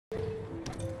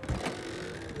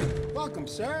Welcome,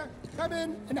 sir. Come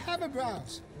in and have a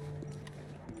browse.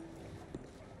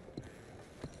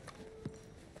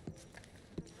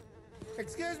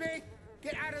 Excuse me.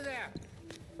 Get out of there.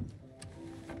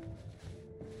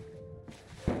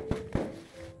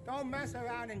 Don't mess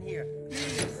around in here,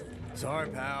 please. Sorry,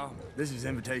 pal. This is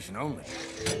invitation only.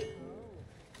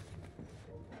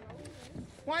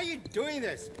 Why are you doing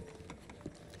this?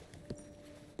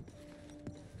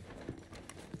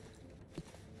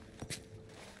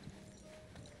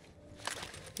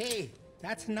 Hey,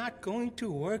 that's not going to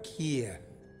work here.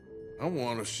 I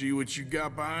want to see what you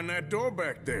got behind that door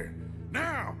back there.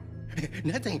 Now!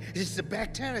 Nothing. This is a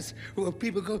back terrace where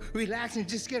people go relax and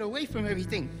just get away from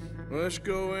everything. Let's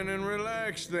go in and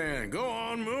relax then. Go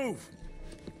on, move.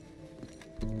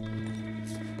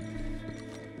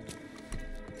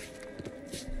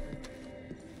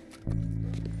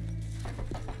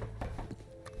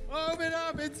 Open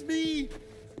up, it's me.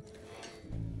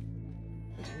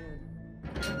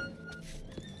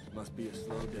 Must be a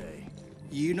slow day.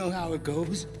 You know how it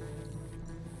goes.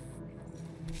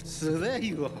 So there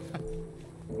you are.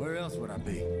 Where else would I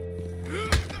be?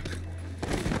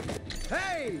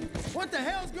 Hey! What the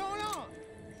hell's going on?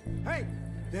 Hey,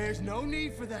 there's no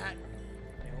need for that.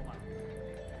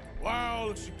 Why all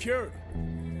the security?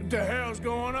 What the hell's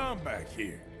going on back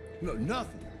here? No,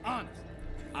 nothing. Honest.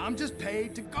 I'm just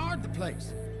paid to guard the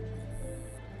place.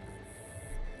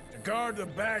 To guard the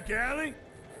back alley?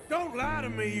 Don't lie to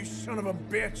me, you son of a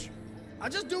bitch. I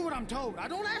just do what I'm told. I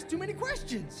don't ask too many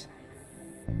questions.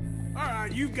 All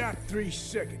right, you've got 3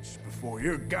 seconds before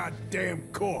your goddamn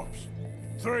corpse.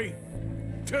 3,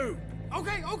 2.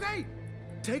 Okay.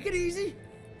 Take it easy.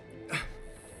 A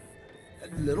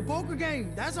little poker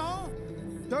game, that's all.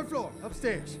 3rd floor,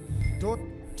 upstairs. Door.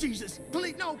 Jesus,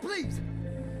 please, no, please.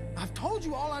 I've told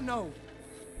you all I know.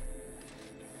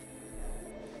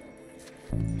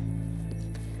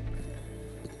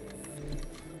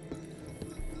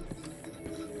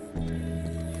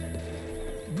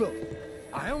 Look,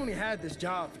 I only had this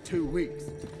job for 2 weeks.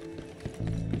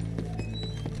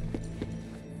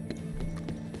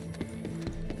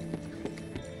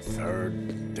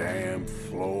 Third damn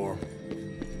floor.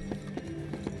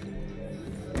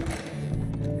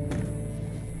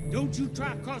 Don't you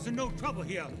try causing no trouble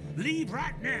here. Leave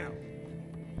right now.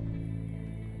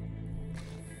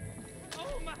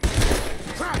 Oh my...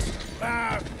 Christ!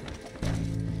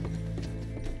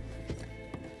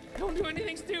 Don't do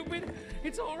anything stupid.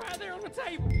 It's all right there on the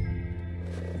table.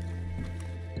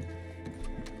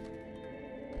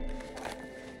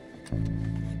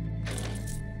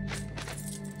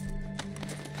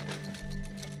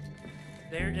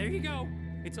 There you go.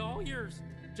 It's all yours.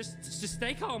 Just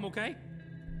stay calm, okay?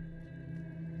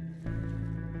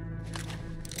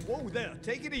 Whoa there,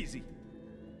 take it easy.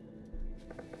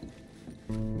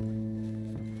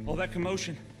 All that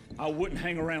commotion, I wouldn't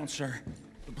hang around, sir.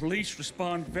 The police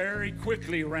respond very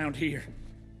quickly around here.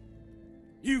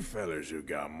 You fellas who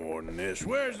got more than this,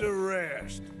 where's the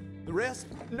rest? The rest?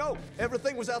 No,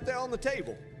 everything was out there on the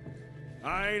table.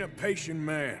 I ain't a patient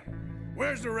man.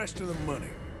 Where's the rest of the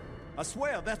money? I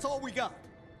swear, that's all we got.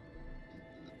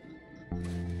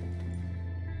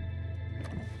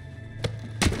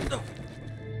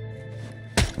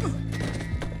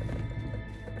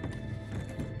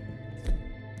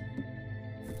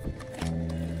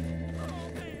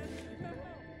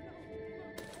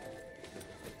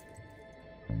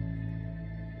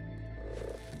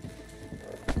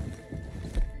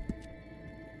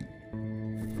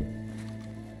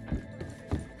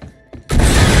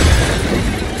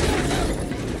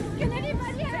 Can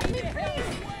anybody help me, please?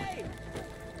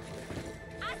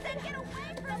 I said get away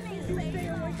from me, stay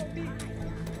away from me.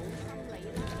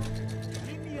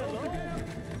 Leave me alone.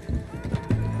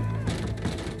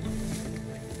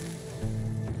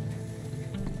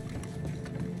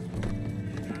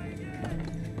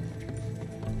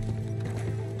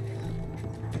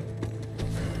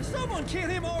 Someone kill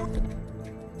him or...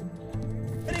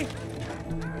 Eddie!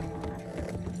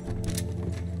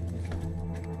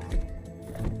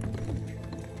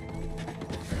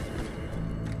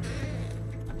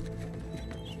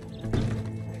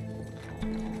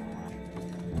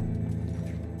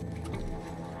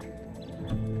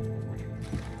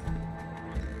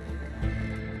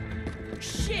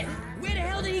 Shit! Where the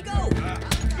hell did he go?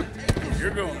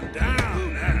 You're going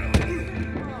down now.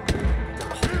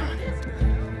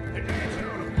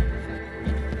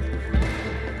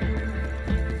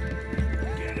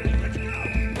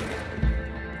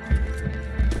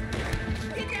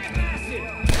 Get that bastard!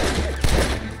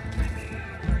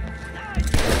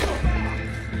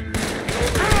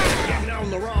 Getting on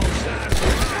the wrong side.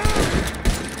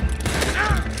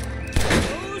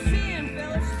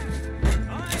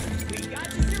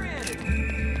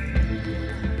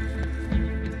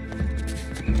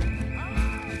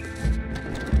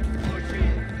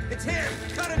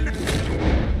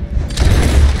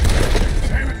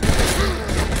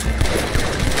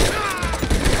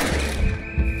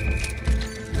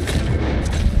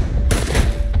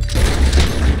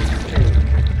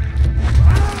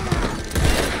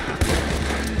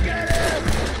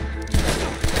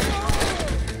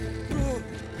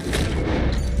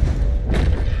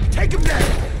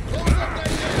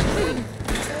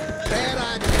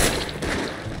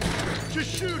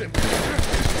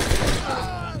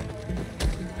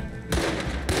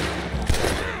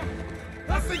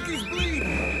 think he's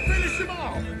bleeding. Finish him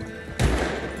off.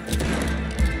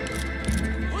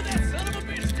 Put that son of a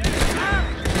bitch down!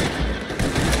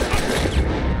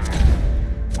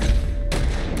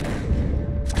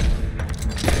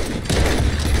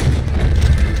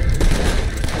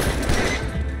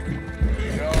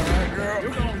 You all right, girl?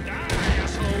 You're gonna die,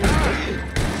 asshole!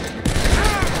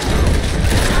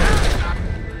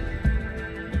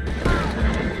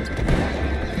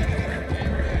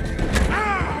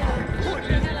 Put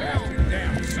this bastard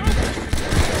down, son.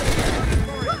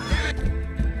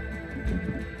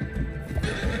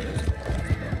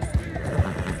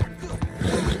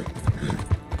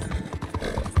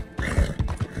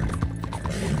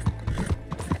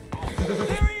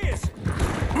 There